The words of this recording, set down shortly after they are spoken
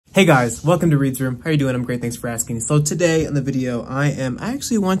Hey guys, welcome to Reid's Room. How are you doing? I'm great, thanks for asking. So today on the video, I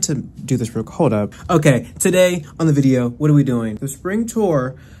actually want to do this real quick. Hold up. Okay, today on the video, what are we doing? The spring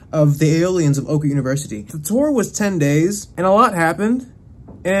tour of the Aeolians of Oakwood University. The tour was 10 days and a lot happened.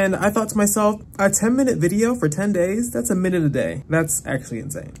 And I thought to myself, a 10-minute video for 10 days? That's a minute a day. That's actually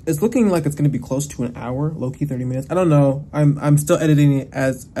insane. It's looking like it's gonna be close to an hour, low-key 30 minutes. I don't know. I'm still editing it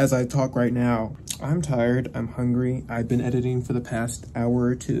as I talk right now. I'm tired, I'm hungry. I've been editing for the past hour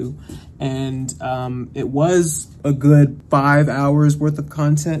or two. And it was a good 5 hours worth of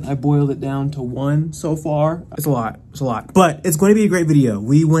content. I boiled it down to 1 so far. It's a lot, But it's going to be a great video.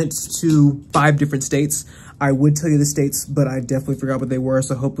 We went to 5 different states. I would tell you the states, but I definitely forgot what they were,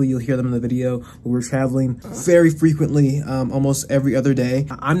 so hopefully you'll hear them in the video. We were traveling very frequently, almost every other day.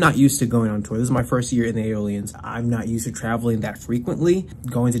 I'm not used to going on tour. This is my first year in the Aeolians. I'm not used to traveling that frequently,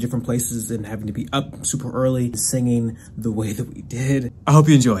 going to different places and having to be up super early, singing the way that we did. I hope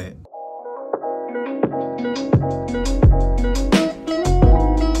you enjoy it.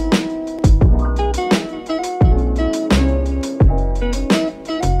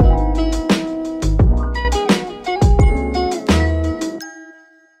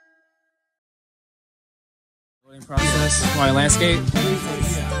 Process. Want landscape?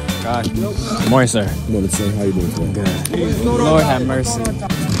 God. Good morning, sir. Good morning, sir. How you doing today? Good. Lord have mercy.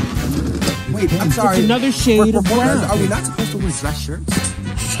 Wait, I'm sorry. It's another shade of brown. Are we not supposed to wear dress shirts?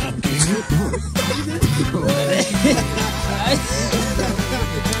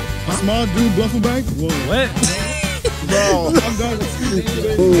 A small dude duffel bag? Whoa. What? Bro, I'm done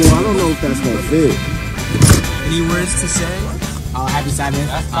with oh, I don't know if that's gonna fit. Any words to say? Oh, happy Sabbath.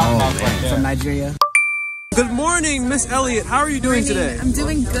 From Nigeria. Good morning, Miss Elliott. How are you doing today? I'm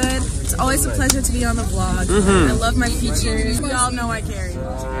doing good. It's always a pleasure to be on the vlog. I love my features. We all know I carry. Where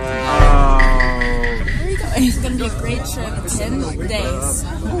are you going? It's going to be a great trip. 10 days.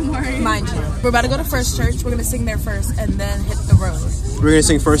 Mind you. We're about to go to First Church. We're going to sing there first and then hit the road. We're gonna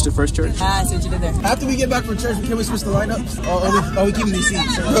sing first at First Church? I see what you did there. After we get back from church, can we switch the lineups? Or are we keeping these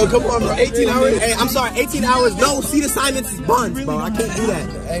seats? Bro, come on, bro. 18 hours? Hey, I'm sorry, 18 hours. No, seat assignments is buns, bro. I can't do that.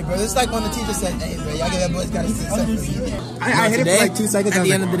 Hey, bro, it's like when the teacher said, hey, bro, y'all get that boy's got a seat. I hit it for like 2 seconds. At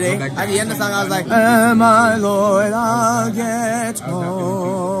the end of the day, at the end of the song, I was like, my Lord, I'll get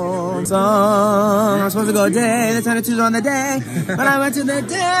home. I'm supposed to go day, the 22's on the day, but I went to the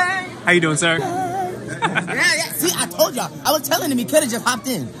day. How you doing, sir? Yeah. See, I told y'all. I was telling him he could have just hopped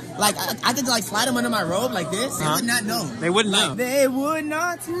in. Like, I could like slide him under my robe like this. They would not know. They wouldn't know. They would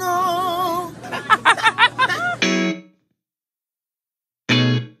not know.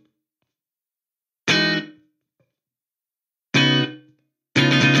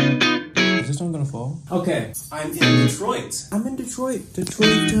 Is this one gonna fall? Okay, I'm in Detroit. I'm in Detroit,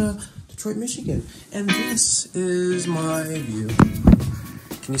 Michigan. And this is my view.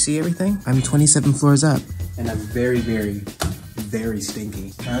 Can you see everything? I'm 27 floors up. And I'm very, very, very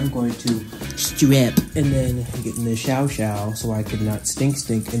stinky. I'm going to strip and then get in the show so I could not stink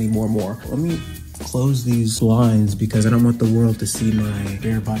anymore. Let me close these blinds because I don't want the world to see my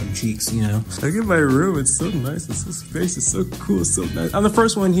bare bottom cheeks, you know? Look at my room, it's so nice, it's so spacious, it's so cool, it's so nice. I'm the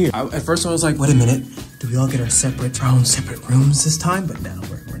first one here. At first I was like, wait a minute, do we all get our own separate rooms this time? But no,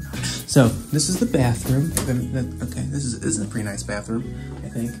 we're not. So, this is the bathroom. Okay, this is a pretty nice bathroom, I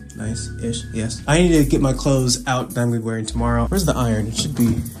think. Nice-ish, yes. I need to get my clothes out that I'm gonna be wearing tomorrow. Where's the iron? It should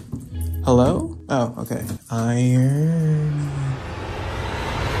be, hello? Oh, okay. Iron.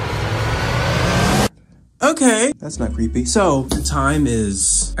 Okay, that's not creepy. So, the time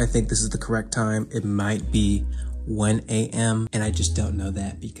is, I think this is the correct time. It might be 1 a.m. and I just don't know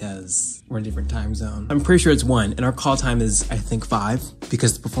that because we're in a different time zone. I'm pretty sure it's 1 and our call time is, I think, 5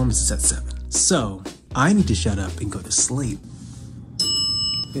 because the performance is at 7. So, I need to shut up and go to sleep.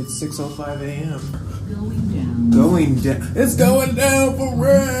 It's 6:05 a.m. Going down. It's going down for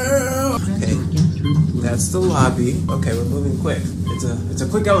real. Okay, that's the lobby. Okay, we're moving quick. It's a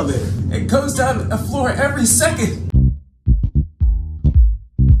quick elevator. It goes down a floor every second.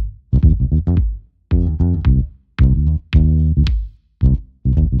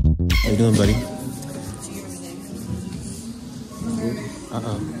 How you doing, buddy?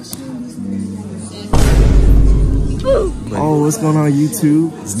 Oh, what's going on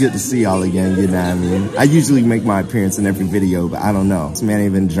YouTube? It's good to see y'all again, you know what I mean? I usually make my appearance in every video, but I don't know. This man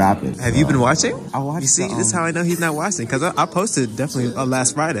ain't been dropping. Have you been watching? I watched. You see, this is how I know he's not watching, because I posted definitely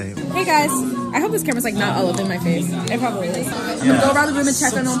last Friday. Hey guys, I hope this camera's like not all up in my face. It probably is. I'm gonna go around the room and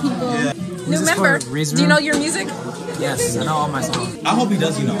check in on people. New member, do you know your music? Yes, I know all my songs. I hope he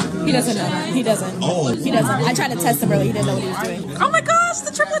does, you know. He doesn't know that. He doesn't. Oh. He doesn't. I tried to test him earlier. He didn't know what he was doing. Oh my gosh,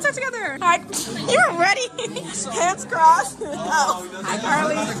 the triplets are together. Hi. You're ready. Hands crossed. Oh. Hi,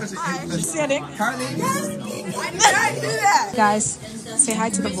 Carly. Hi. Standing. Carly. Yes. Why did I do that? Guys, say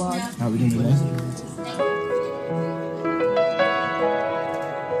hi to the vlog. How we doing today?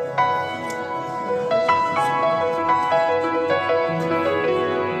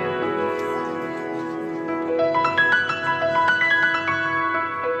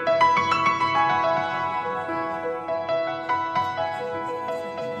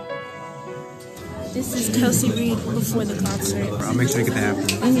 This is Kelsey Reid before the concert. I'll make sure you get the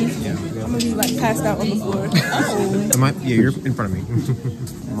after. Yeah. I'm gonna be like passed out on the floor. Oh. Yeah, you're in front of me.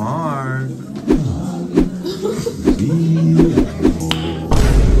 Mark.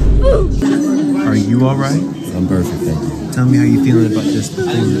 Are you all right? I'm perfect, thank you. Tell me how you're feeling about this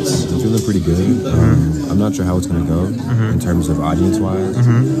performance. I'm feeling pretty good. I'm not sure how it's going to go in terms of audience-wise,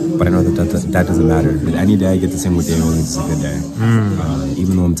 but I know that doesn't matter. But any day I get to sing with the Aeolians is a good day.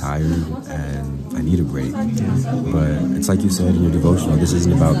 Even though I'm tired and I need a break. But it's like you said in your devotional, this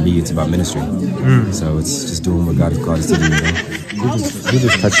isn't about me, it's about ministry. So it's just doing what God has called us to do. You know? You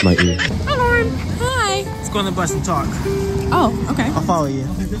just touched my ear. Hi, Lauren. Hi. Let's go on the bus and talk. Oh, okay. I'll follow you.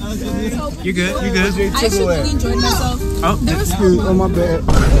 You're good. You're good. I actually really enjoyed myself. Oh, Oh, my bad.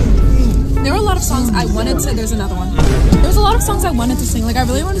 There were a lot of songs I wanted to. There's another one. There was a lot of songs I wanted to sing. Like I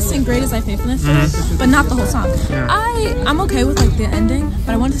really wanted to sing "Great Is Thy Faithfulness," but not the whole song. Yeah. I'm okay with like the ending,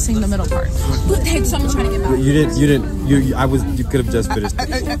 but I wanted to sing the middle part. Hey, someone's trying to get back. You could have just finished.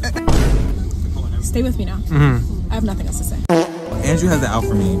 Stay with me now. I have nothing else to say. Andrew has it out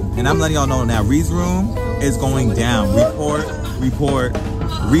for me, and I'm letting y'all know now. Reid's room is going down.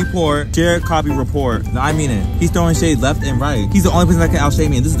 Report, share, copy, report. No, I mean it. He's throwing shade left and right. He's the only person that can outshade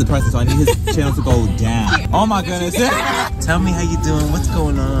me, and this is depressing, so I need his channel to go down. Oh my goodness. tell me how you doing. What's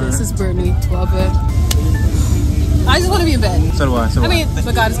going on? This is Brittany, 12 bed. I just want to be in bed. So do I. I mean,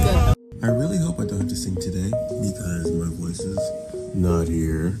 but God is good. I really hope I don't have to sing today because my voice is not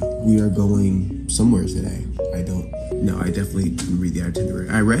here. We are going somewhere today. I definitely didn't read the itinerary.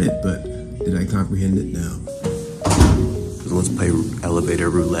 I read it, but did I comprehend it? No. So let's play elevator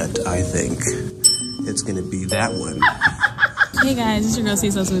roulette. I think it's gonna be that one. Hey guys, it's your girl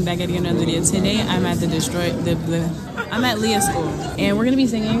C-So back at another video. Today I'm at I'm at Leah School, and we're gonna be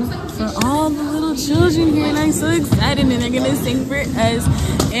singing for all the little children here, and I'm so excited, and they're gonna sing for us.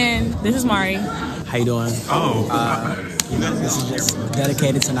 And this is Mari. How you doing? This is just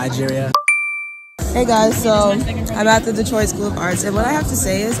dedicated to Nigeria. Hey guys, so I'm at the Detroit School of Arts, and what I have to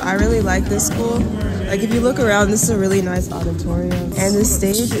say is I really like this school. Like if you look around, this is a really nice auditorium, and the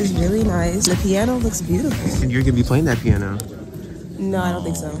stage is really nice. The piano looks beautiful. And you're gonna be playing that piano? No, I don't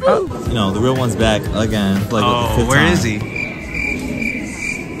think so. You know, the real one's back again. Like, oh, where is he?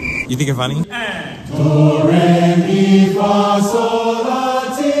 You think you're funny? Do, re, mi, fa, sol,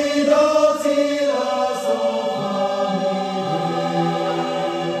 la, ti, do, ti, la, sol, fa, mi, re.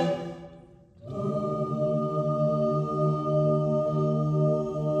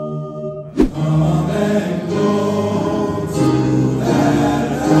 Amen. Go to that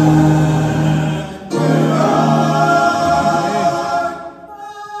land where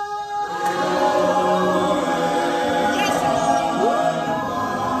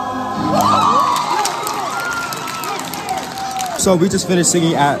So we just finished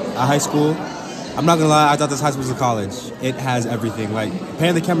singing at a high school. I'm not gonna lie, I thought this high school was a college. It has everything. Like,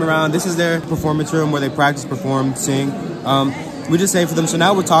 pan the camera around. This is their performance room where they practice, perform, sing. We just sang for them. So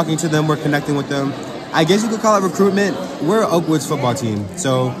now we're talking to them, we're connecting with them. I guess you could call it recruitment. We're Oakwood's football team.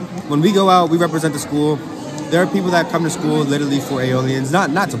 So when we go out, we represent the school. There are people that come to school literally for Aeolians.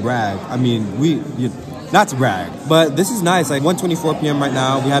 Not to brag. I mean, not to brag, but this is nice. Like 1:24 p.m. right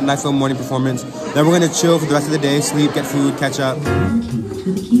now. We had a nice little morning performance. Then we're gonna chill for the rest of the day, sleep, get food, catch up.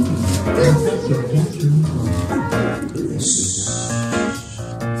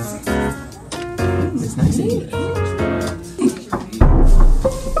 It's nice in here.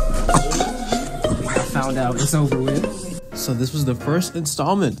 I found out it's over with. So this was the first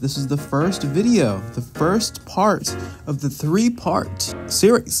installment. This is the first video, the first part of the 3-part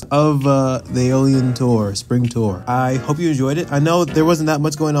series of the Aeolian tour, spring tour. I hope you enjoyed it. I know there wasn't that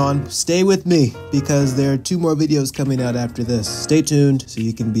much going on. Stay with me because there are 2 more videos coming out after this. Stay tuned so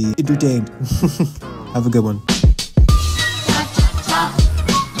you can be entertained. Have a good one.